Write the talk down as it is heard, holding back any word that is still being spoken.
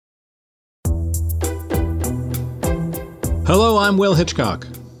Hello, I'm Will Hitchcock.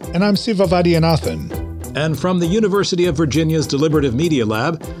 And I'm Siva Vaidyanathan. And from the University of Virginia's Deliberative Media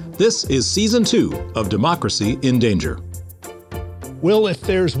Lab, this is Season 2 of Democracy in Danger. Will, if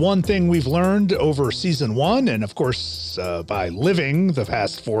there's one thing we've learned over Season 1, and of course by living the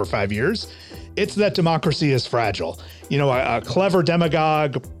past 4 or 5 years, it's that democracy is fragile. You know, a clever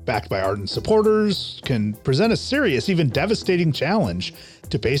demagogue backed by ardent supporters can present a serious, even devastating challenge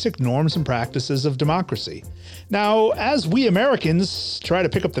to basic norms and practices of democracy. Now, as we Americans try to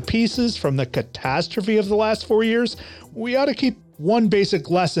pick up the pieces from the catastrophe of the last 4 years, we ought to keep one basic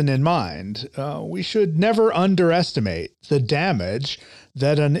lesson in mind. We should never underestimate the damage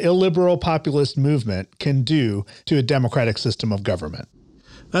that an illiberal populist movement can do to a democratic system of government.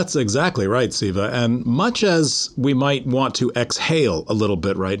 That's exactly right, Siva. And much as we might want to exhale a little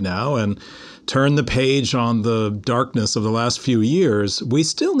bit right now and turn the page on the darkness of the last few years, we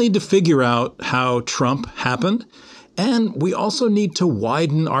still need to figure out how Trump happened. And we also need to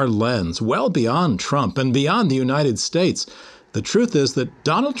widen our lens well beyond Trump and beyond the United States. The truth is that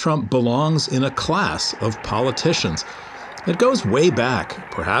Donald Trump belongs in a class of politicians. It goes way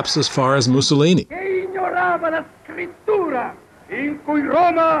back, perhaps as far as Mussolini. In cui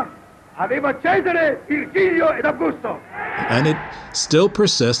Roma aveva Cesare, Virgilio ed Augusto. And it still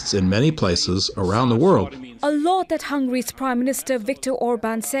persists in many places around the world. A law that Hungary's Prime Minister Viktor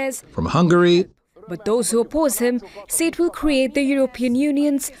Orban says, From Hungary, but those who oppose him say it will create the European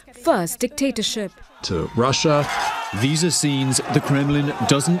Union's first dictatorship. To Russia. These are scenes the Kremlin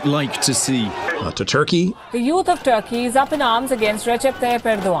doesn't like to see. To Turkey. The youth of Turkey is up in arms against Recep Tayyip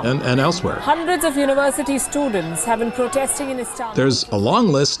Erdogan. And elsewhere. Hundreds of university students have been protesting in Istanbul. There's a long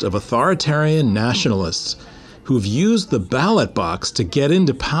list of authoritarian nationalists who've used the ballot box to get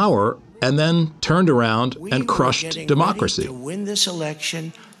into power and then turned around and crushed democracy. To win this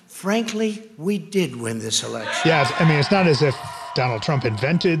election. Frankly, we did win this election. Yeah, I mean, it's not as if Donald Trump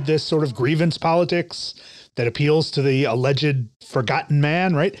invented this sort of grievance politics that appeals to the alleged forgotten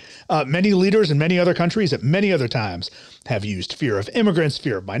man, right? Many leaders in many other countries at many other times have used fear of immigrants,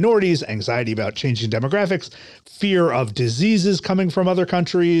 fear of minorities, anxiety about changing demographics, fear of diseases coming from other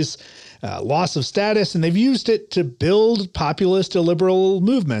countries, loss of status, and they've used it to build populist illiberal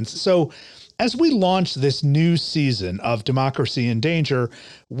movements. So as we launch this new season of Democracy in Danger,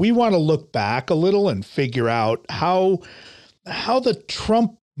 we want to look back a little and figure out how the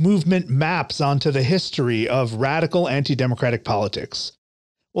Trump movement maps onto the history of radical anti-democratic politics.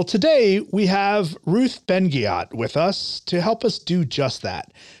 Well, today we have Ruth Ben-Ghiat with us to help us do just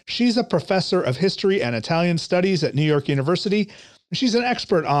that. She's a professor of history and Italian studies at New York University. She's an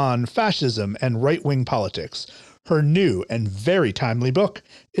expert on fascism and right-wing politics. Her new and very timely book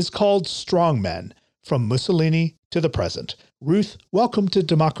is called Strong Men: From Mussolini to the Present. Ruth, welcome to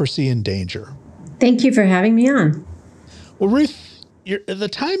Democracy in Danger. Thank you for having me on. Well, Ruth, the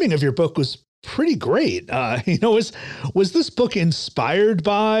timing of your book was pretty great. Was this book inspired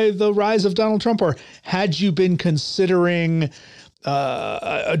by the rise of Donald Trump, or had you been considering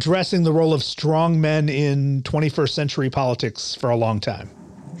addressing the role of strong men in 21st century politics for a long time?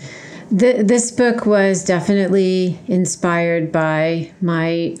 This book was definitely inspired by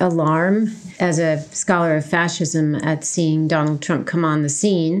my alarm as a scholar of fascism at seeing Donald Trump come on the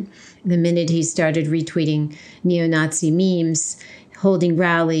scene. The minute he started retweeting neo-Nazi memes, holding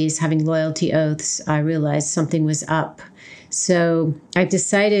rallies, having loyalty oaths, I realized something was up. So I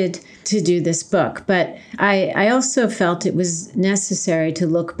decided to do this book. But I also felt it was necessary to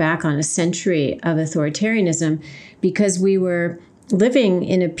look back on a century of authoritarianism because we were living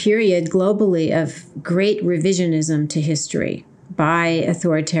in a period globally of great revisionism to history by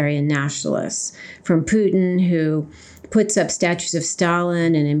authoritarian nationalists, from Putin, who puts up statues of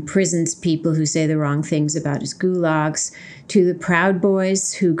Stalin and imprisons people who say the wrong things about his gulags, to the Proud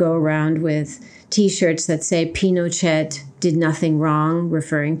Boys who go around with T-shirts that say Pinochet did nothing wrong,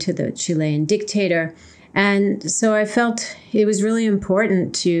 referring to the Chilean dictator. And so I felt it was really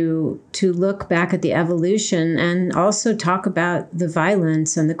important to look back at the evolution and also talk about the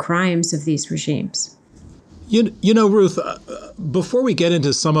violence and the crimes of these regimes. You know, Ruth, before we get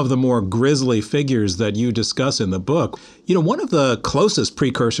into some of the more grisly figures that you discuss in the book, one of the closest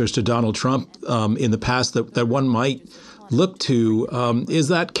precursors to Donald Trump in the past that one might look to is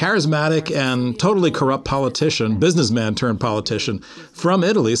that charismatic and totally corrupt politician, businessman turned politician from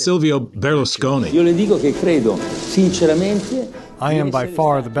Italy, Silvio Berlusconi. Io le dico che credo sinceramente I am by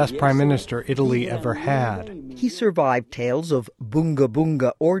far the best prime minister Italy ever had. He survived tales of bunga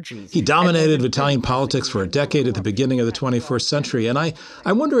bunga orgies. He dominated Italian politics for a decade at the beginning of the 21st century. And I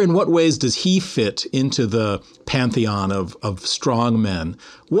wonder in what ways does he fit into the pantheon of strong men?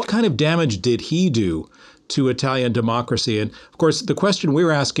 What kind of damage did he do to Italian democracy. And of course, the question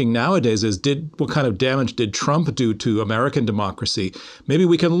we're asking nowadays is, what kind of damage did Trump do to American democracy? Maybe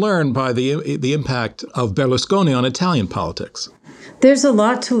we can learn by the impact of Berlusconi on Italian politics. There's a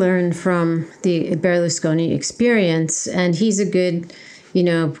lot to learn from the Berlusconi experience, and he's a good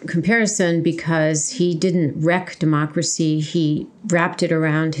comparison because he didn't wreck democracy. He wrapped it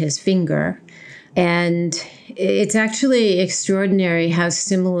around his finger. And it's actually extraordinary how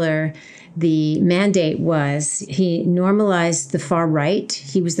similar the mandate was. He normalized the far right.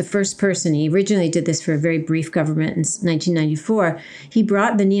 He was the first person. He originally did this for a very brief government in 1994. He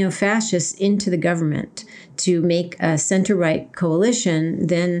brought the neo-fascists into the government to make a center-right coalition.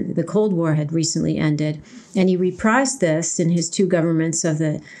 Then the Cold War had recently ended. And he reprised this in his two governments of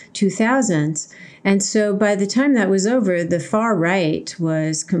the 2000s. And so by the time that was over, the far right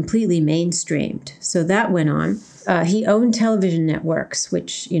was completely mainstreamed. So that went on. He owned television networks,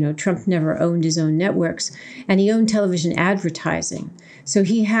 which, Trump never owned his own networks. And he owned television advertising. So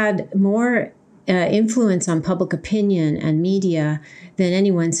he had more influence on public opinion and media than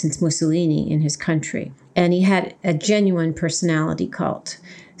anyone since Mussolini in his country. And he had a genuine personality cult.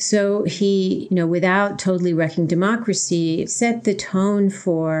 So he, without totally wrecking democracy, set the tone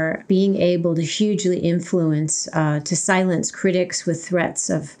for being able to hugely influence, to silence critics with threats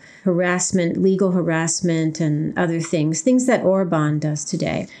of harassment, legal harassment, and other things that Orban does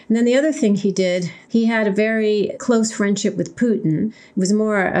today. And then the other thing he did, he had a very close friendship with Putin. It was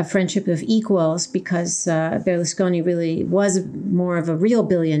more a friendship of equals because Berlusconi really was more of a real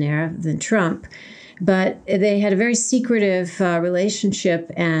billionaire than Trump. But they had a very secretive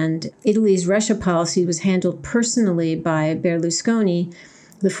relationship, and Italy's Russia policy was handled personally by Berlusconi.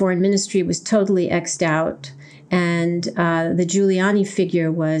 The foreign ministry was totally X'd out, and the Giuliani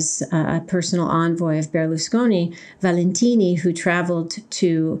figure was a personal envoy of Berlusconi, Valentini, who traveled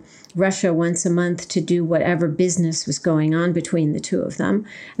to Russia once a month to do whatever business was going on between the two of them.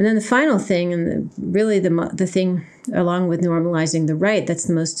 And then the final thing, and really the thing along with normalizing the right that's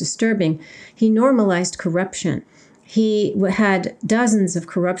the most disturbing, he normalized corruption. He had dozens of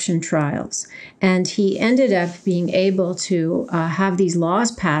corruption trials, and he ended up being able to have these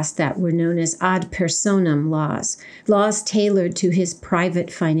laws passed that were known as ad personam laws tailored to his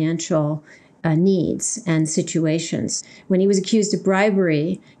private financial needs and situations. When he was accused of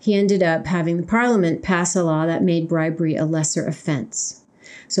bribery, he ended up having the parliament pass a law that made bribery a lesser offense.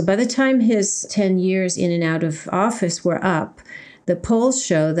 So by the time his 10 years in and out of office were up, the polls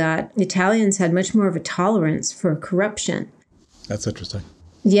show that Italians had much more of a tolerance for corruption. That's interesting.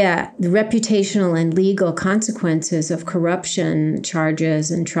 Yeah, the reputational and legal consequences of corruption charges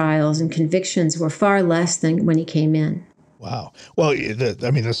and trials and convictions were far less than when he came in. Wow. Well,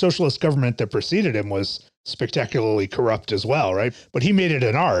 the socialist government that preceded him was spectacularly corrupt as well, right? But he made it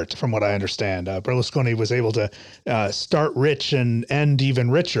an art, from what I understand. Berlusconi was able to start rich and end even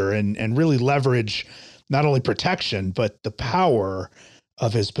richer and really leverage not only protection, but the power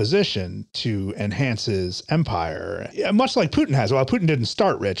of his position to enhance his empire. Yeah, much like Putin has. Well, Putin didn't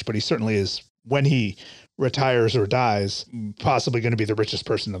start rich, but he certainly is, when he retires or dies, possibly going to be the richest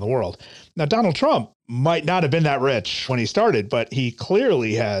person in the world. Now, Donald Trump might not have been that rich when he started, but he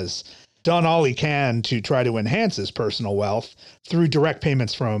clearly has done all he can to try to enhance his personal wealth through direct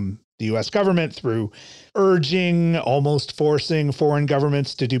payments from the U.S. government, through urging, almost forcing foreign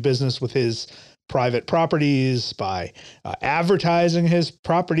governments to do business with his private properties, by advertising his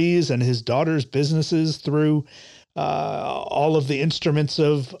properties and his daughter's businesses through all of the instruments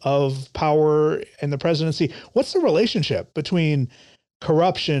of power in the presidency. What's the relationship between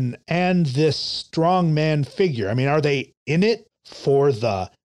corruption and this strongman figure? I mean, are they in it for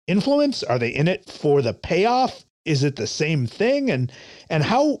the influence? Are they in it for the payoff? Is it the same thing? And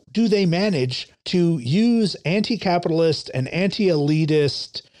how do they manage to use anti-capitalist and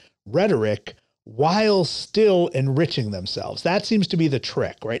anti-elitist rhetoric while still enriching themselves? That seems to be the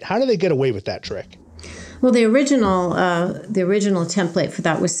trick, right? How do they get away with that trick? Well, the original template for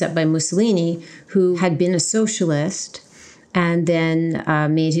that was set by Mussolini, who had been a socialist and then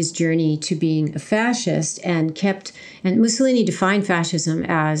made his journey to being a fascist and Mussolini defined fascism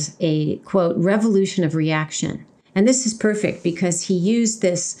as a, quote, revolution of reaction. And this is perfect because he used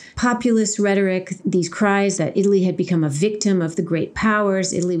this populist rhetoric, these cries that Italy had become a victim of the great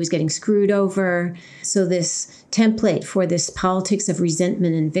powers, Italy was getting screwed over. So this template for this politics of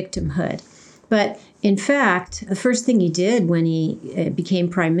resentment and victimhood. But in fact, the first thing he did when he became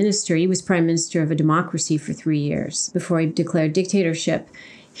prime minister, he was prime minister of a democracy for 3 years before he declared dictatorship.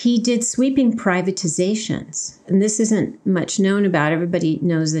 he did sweeping privatizations. And this isn't much known about. Everybody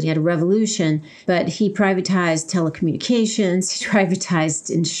knows that he had a revolution, but he privatized telecommunications, he privatized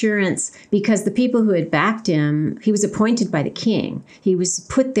insurance, because the people who had backed him, he was appointed by the king. He was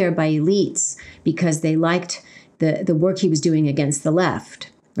put there by elites because they liked the work he was doing against the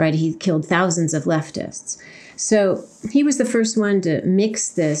left, right? He killed thousands of leftists. So he was the first one to mix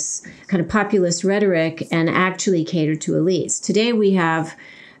this kind of populist rhetoric and actually cater to elites. Today we have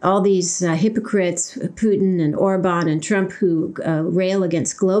all these hypocrites, Putin and Orban and Trump, who rail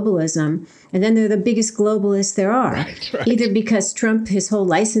against globalism. And then they're the biggest globalists there are. Right. Either because Trump, his whole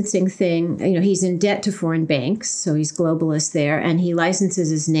licensing thing, he's in debt to foreign banks, so he's globalist there, and he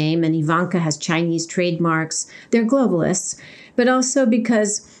licenses his name, and Ivanka has Chinese trademarks. They're globalists. But also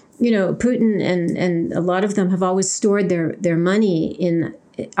because Putin and a lot of them have always stored their money in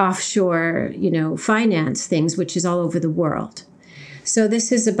offshore, finance things, which is all over the world. So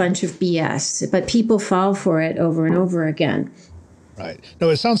this is a bunch of BS, but people fall for it over and over again. Right. No,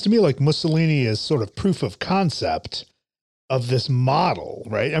 it sounds to me like Mussolini is sort of proof of concept of this model,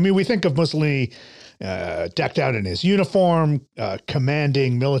 right? I mean, we think of Mussolini decked out in his uniform,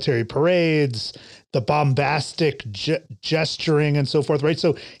 commanding military parades, the bombastic gesturing and so forth, right?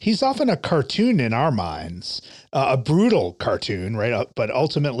 So he's often a cartoon in our minds, a brutal cartoon, right? But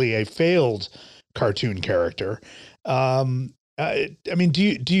ultimately a failed cartoon character. I mean,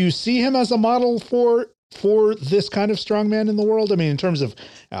 do you see him as a model for this kind of strongman in the world? I mean, in terms of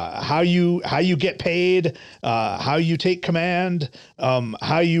how you get paid, how you take command,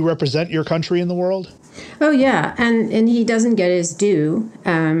 how you represent your country in the world? Oh, yeah. And he doesn't get his due.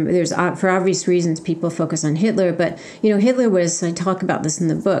 There's, for obvious reasons, people focus on Hitler. But, Hitler was, I talk about this in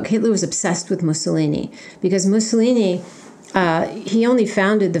the book, Hitler was obsessed with Mussolini because Mussolini, he only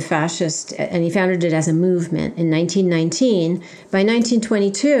founded the fascist, and he founded it as a movement in 1919. By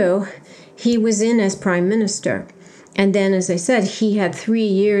 1922, he was in as prime minister. And then, as I said, he had 3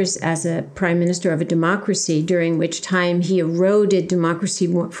 years as a prime minister of a democracy, during which time he eroded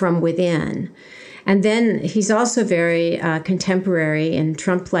democracy from within. And then he's also very contemporary and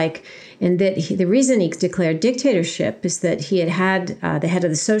Trump-like in that the reason he declared dictatorship is that he had the head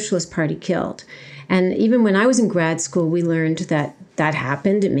of the Socialist Party killed. And even when I was in grad school, we learned that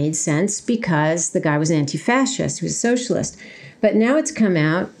happened. It made sense because the guy was anti-fascist. He was a socialist. But now it's come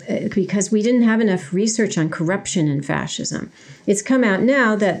out because we didn't have enough research on corruption in fascism. It's come out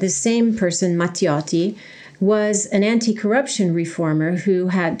now that the same person, Matteotti, was an anti-corruption reformer who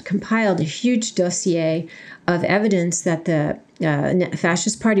had compiled a huge dossier of evidence that the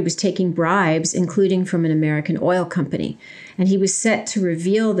fascist party was taking bribes, including from an American oil company. And he was set to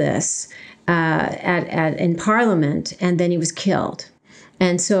reveal this in Parliament, and then he was killed.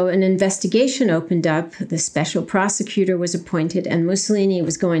 And so an investigation opened up, the special prosecutor was appointed, and Mussolini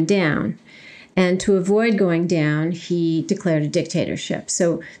was going down. And to avoid going down, he declared a dictatorship.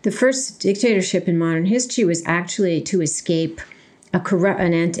 So the first dictatorship in modern history was actually to escape a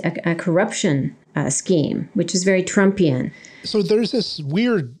corruption scheme, which is very Trumpian. So there's this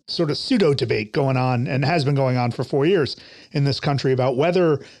weird sort of pseudo debate going on, and has been going on for 4 years in this country, about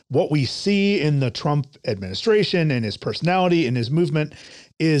whether what we see in the Trump administration and his personality and his movement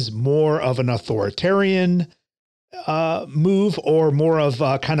is more of an authoritarian move or more of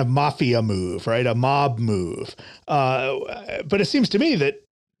a kind of mafia move, right? A mob move. But it seems to me that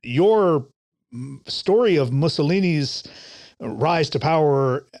your story of Mussolini's rise to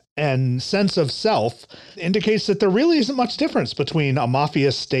power and sense of self indicates that there really isn't much difference between a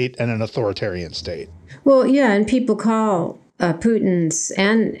mafia state and an authoritarian state. Well, yeah, and people call Putin's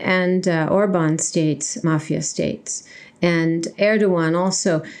and Orban states mafia states. And Erdogan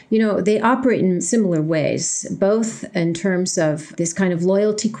also, they operate in similar ways, both in terms of this kind of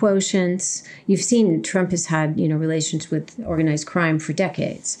loyalty quotients. You've seen Trump has had, relations with organized crime for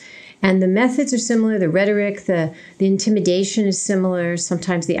decades. And the methods are similar, the rhetoric, the intimidation is similar.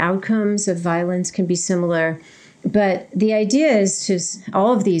 Sometimes the outcomes of violence can be similar. But the idea is just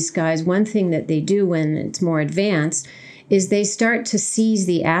all of these guys, one thing that they do when it's more advanced is they start to seize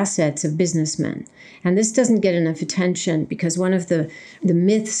the assets of businessmen. And this doesn't get enough attention because one of the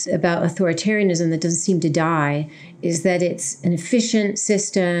myths about authoritarianism that doesn't seem to die is that it's an efficient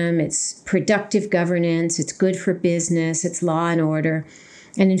system, it's productive governance, it's good for business, it's law and order.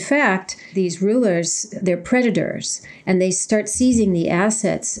 And in fact, these rulers, they're predators, and they start seizing the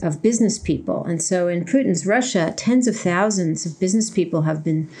assets of business people. And so in Putin's Russia, tens of thousands of business people have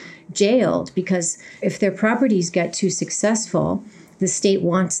been jailed because if their properties get too successful, the state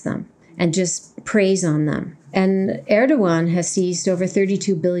wants them and just preys on them. And Erdogan has seized over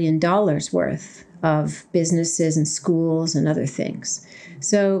 $32 billion worth of businesses and schools and other things.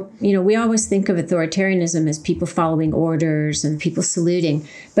 So, we always think of authoritarianism as people following orders and people saluting,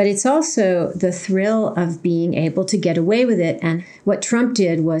 but it's also the thrill of being able to get away with it. And what Trump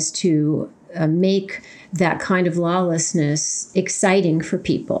did was to make that kind of lawlessness exciting for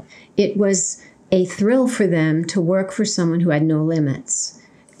people. It was a thrill for them to work for someone who had no limits.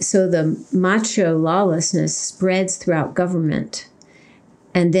 So the macho lawlessness spreads throughout government.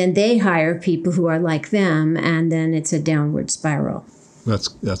 And then they hire people who are like them, and then it's a downward spiral. That's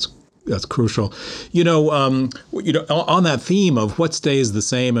crucial. On that theme of what stays the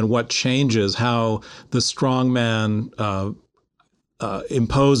same and what changes, how the strong man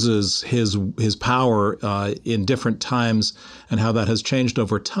imposes his power in different times, and how that has changed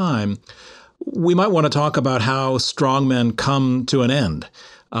over time, we might want to talk about how strongmen come to an end.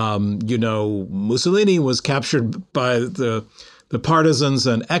 Mussolini was captured by the partisans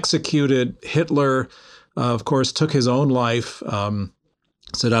and executed. Hitler, of course, took his own life.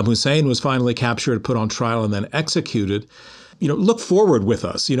 Saddam Hussein was finally captured, put on trial, and then executed. Look forward with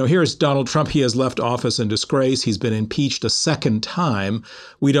us. Here's Donald Trump. He has left office in disgrace. He's been impeached a second time.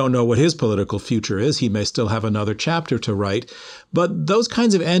 We don't know what his political future is. He may still have another chapter to write. But those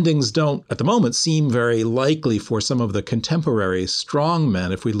kinds of endings don't, at the moment, seem very likely for some of the contemporary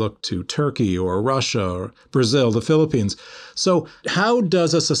strongmen, if we look to Turkey or Russia or Brazil, the Philippines. So how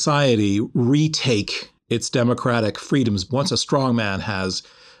does a society retake its democratic freedoms once a strongman has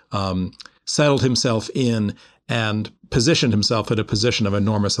settled himself in and positioned himself at a position of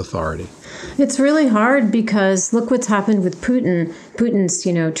enormous authority? It's really hard because look what's happened with Putin. Putin's,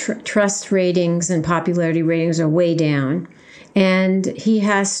 trust ratings and popularity ratings are way down. And he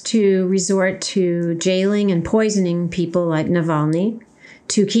has to resort to jailing and poisoning people like Navalny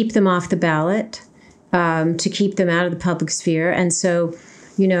to keep them off the ballot, to keep them out of the public sphere. And so,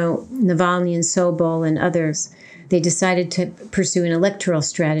 Navalny and Sobol and others, they decided to pursue an electoral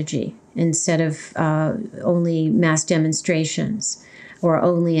strategy instead of only mass demonstrations or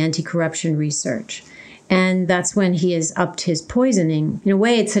only anti-corruption research. And that's when he has upped his poisoning. In a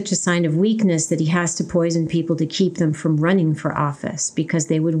way, it's such a sign of weakness that he has to poison people to keep them from running for office because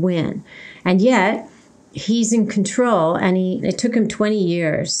they would win. And yet, he's in control, and it took him 20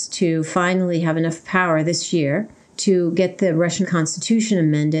 years to finally have enough power this year to get the Russian constitution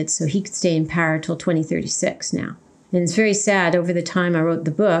amended so he could stay in power till 2036 now. And it's very sad. Over the time I wrote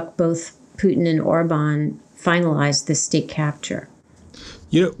the book, both Putin and Orban finalized this state capture.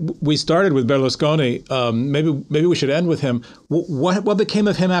 We started with Berlusconi. Maybe we should end with him. What became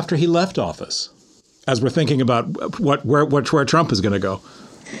of him after he left office, as we're thinking about where Trump is going to go?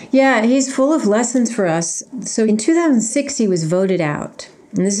 Yeah, he's full of lessons for us. So in 2006, he was voted out.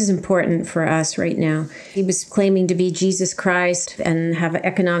 And this is important for us right now. He was claiming to be Jesus Christ and have an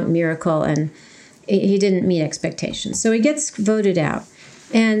economic miracle, and he didn't meet expectations. So he gets voted out.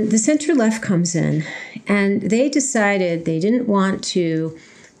 And the center-left comes in, and they decided they didn't want to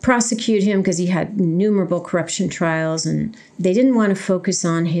prosecute him because he had innumerable corruption trials, and they didn't want to focus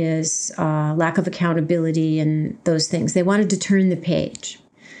on his lack of accountability and those things. They wanted to turn the page.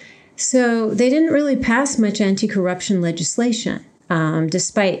 So they didn't really pass much anti-corruption legislation,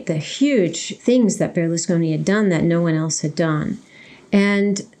 despite the huge things that Berlusconi had done that no one else had done.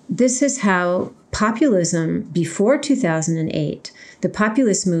 And this is how populism, before 2008, the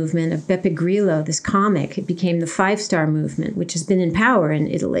populist movement of Beppe Grillo, this comic, it became the Five Star Movement, which has been in power in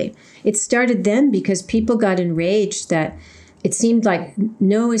Italy. It started then because people got enraged that it seemed like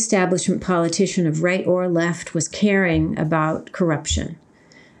no establishment politician of right or left was caring about corruption,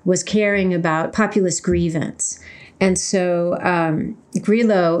 was caring about populist grievance. And so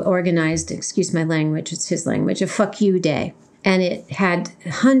Grillo organized, excuse my language, it's his language, a fuck you day. And it had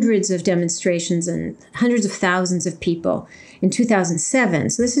hundreds of demonstrations and hundreds of thousands of people in 2007.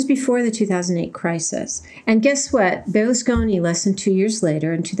 So this is before the 2008 crisis. And guess what? Berlusconi, less than 2 years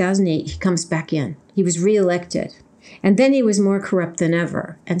later, in 2008, he comes back in. He was reelected. And then he was more corrupt than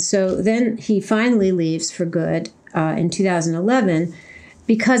ever. And so then he finally leaves for good in 2011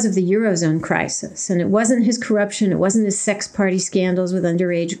 because of the Eurozone crisis. And it wasn't his corruption. It wasn't his sex party scandals with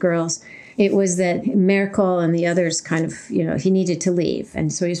underage girls. It was that Merkel and the others kind of, he needed to leave.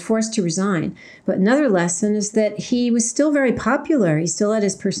 And so he was forced to resign. But another lesson is that he was still very popular. He still had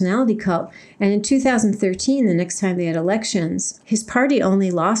his personality cult. And in 2013, the next time they had elections, his party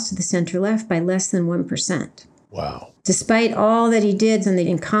only lost to the center-left by less than 1%. Wow. Despite all that he did and the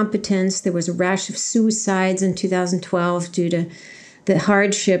incompetence, there was a rash of suicides in 2012 due to the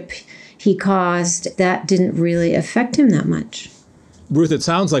hardship he caused. That didn't really affect him that much. Ruth, it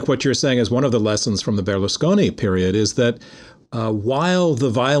sounds like what you're saying is one of the lessons from the Berlusconi period is that while the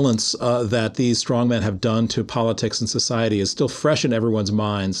violence that these strongmen have done to politics and society is still fresh in everyone's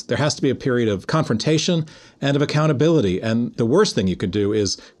minds, there has to be a period of confrontation and of accountability. And the worst thing you could do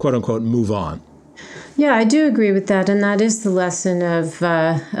is, quote unquote, move on. Yeah, I do agree with that. And that is the lesson of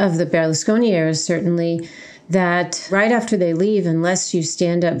the Berlusconi era, certainly, that right after they leave, unless you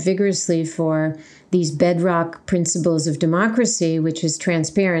stand up vigorously for these bedrock principles of democracy, which is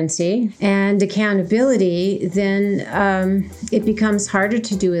transparency and accountability, then it becomes harder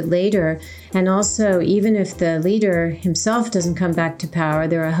to do it later. And also, even if the leader himself doesn't come back to power,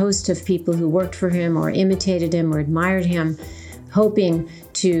 there are a host of people who worked for him or imitated him or admired him, hoping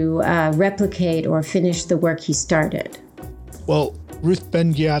to replicate or finish the work he started. Well, Ruth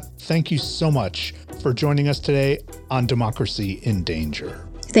Ben-Ghiat, thank you so much for joining us today on Democracy in Danger.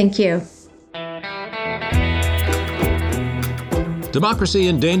 Thank you. Democracy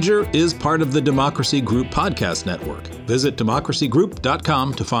in Danger is part of the Democracy Group podcast network. Visit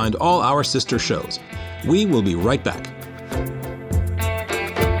democracygroup.com to find all our sister shows. We will be right back.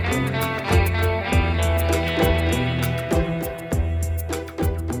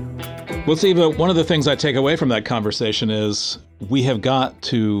 Well, Steve, one of the things I take away from that conversation is we have got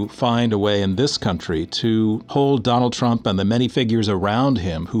to find a way in this country to hold Donald Trump and the many figures around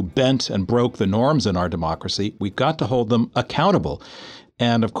him who bent and broke the norms in our democracy. We've got to hold them accountable.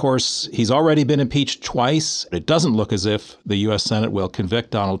 And of course, he's already been impeached twice. It doesn't look as if the U.S. Senate will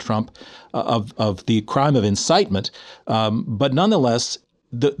convict Donald Trump of the crime of incitement. But nonetheless,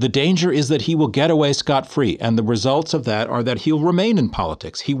 the danger is that he will get away scot-free. And the results of that are that he'll remain in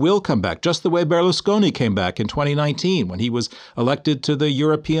politics. He will come back, just the way Berlusconi came back in 2019 when he was elected to the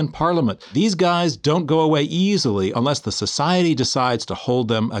European Parliament. These guys don't go away easily unless the society decides to hold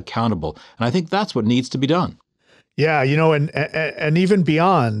them accountable. And I think that's what needs to be done. Yeah, and even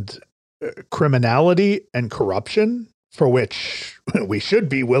beyond criminality and corruption, for which we should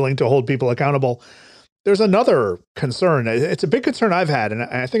be willing to hold people accountable, there's another concern. It's a big concern I've had, and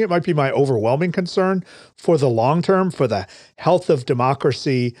I think it might be my overwhelming concern for the long term, for the health of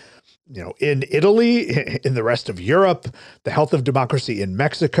democracy, in Italy, in the rest of Europe, the health of democracy in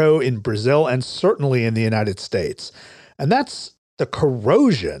Mexico, in Brazil, and certainly in the United States. And that's the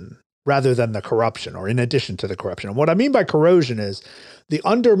corrosion rather than the corruption, or in addition to the corruption. And what I mean by corrosion is the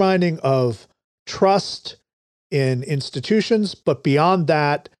undermining of trust in institutions, but beyond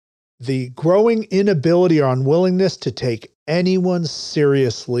that, the growing inability or unwillingness to take anyone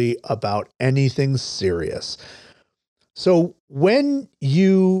seriously about anything serious. So when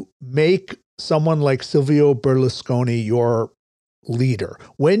you make someone like Silvio Berlusconi your leader,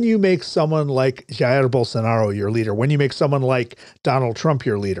 when you make someone like Jair Bolsonaro your leader, when you make someone like Donald Trump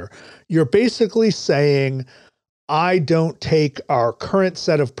your leader, you're basically saying, I don't take our current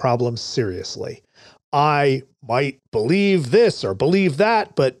set of problems seriously. I might believe this or believe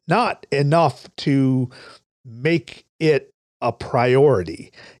that, but not enough to make it a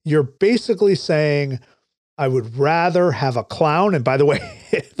priority. You're basically saying, I would rather have a clown. And by the way,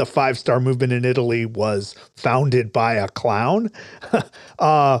 the 5-star movement in Italy was founded by a clown,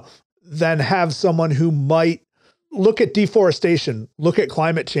 than have someone who might look at deforestation, look at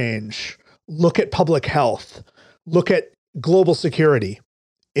climate change, look at public health, look at global security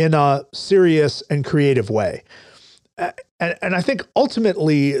in a serious and creative way. And I think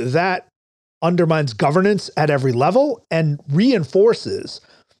ultimately that undermines governance at every level and reinforces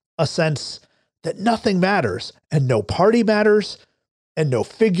a sense that nothing matters and no party matters and no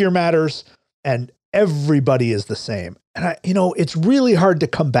figure matters and everybody is the same. And it's really hard to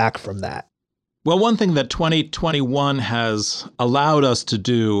come back from that. Well, one thing that 2021 has allowed us to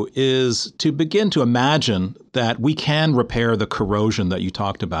do is to begin to imagine that we can repair the corrosion that you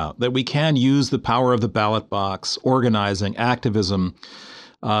talked about, that we can use the power of the ballot box, organizing, activism,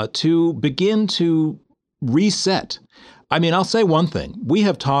 to begin to reset. I mean, I'll say one thing. We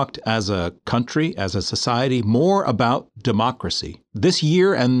have talked as a country, as a society, more about democracy this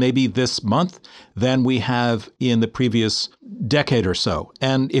year and maybe this month than we have in the previous decade or so.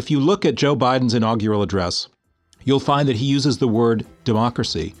 And if you look at Joe Biden's inaugural address, you'll find that he uses the word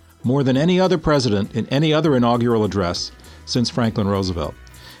democracy more than any other president in any other inaugural address since Franklin Roosevelt.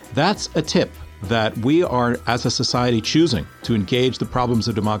 That's a tip that we are, as a society, choosing to engage the problems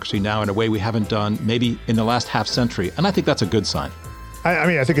of democracy now in a way we haven't done maybe in the last half century. And I think that's a good sign. I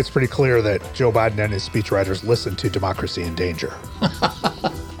mean, I think it's pretty clear that Joe Biden and his speechwriters listen to Democracy in Danger.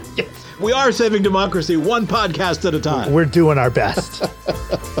 Yes, we are saving democracy one podcast at a time. We're doing our best.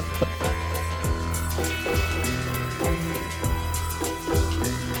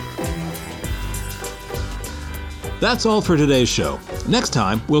 That's all for today's show. Next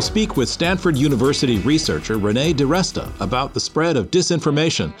time, we'll speak with Stanford University researcher Renee DiResta about the spread of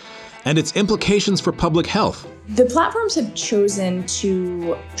disinformation and its implications for public health. The platforms have chosen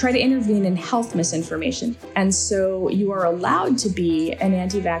to try to intervene in health misinformation. And so you are allowed to be an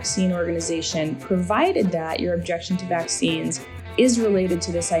anti-vaccine organization, provided that your objection to vaccines is related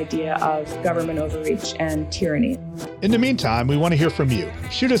to this idea of government overreach and tyranny. In the meantime, we want to hear from you.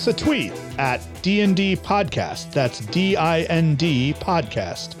 Shoot us a tweet at DND Podcast. That's DIND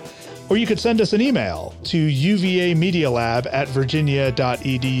Podcast. Or you could send us an email to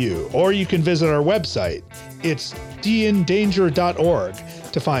uvamedialab@virginia.edu. Or you can visit our website. It's dindanger.org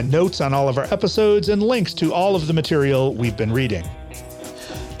to find notes on all of our episodes and links to all of the material we've been reading.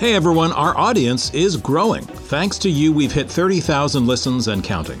 Hey everyone, our audience is growing. Thanks to you, we've hit 30,000 listens and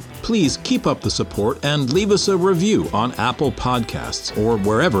counting. Please keep up the support and leave us a review on Apple Podcasts or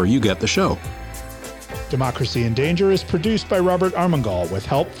wherever you get the show. Democracy in Danger is produced by Robert Armengol with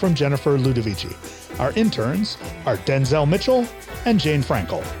help from Jennifer Ludovici. Our interns are Denzel Mitchell and Jane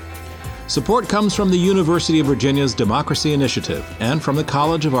Frankel. Support comes from the University of Virginia's Democracy Initiative and from the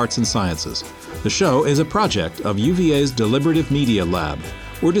College of Arts and Sciences. The show is a project of UVA's Deliberative Media Lab.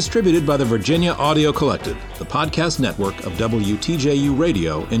 We're distributed by the Virginia Audio Collective, the podcast network of WTJU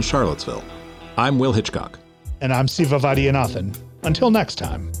Radio in Charlottesville. I'm Will Hitchcock. And I'm Siva Vaidyanathan. Until next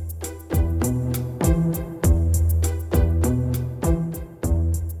time.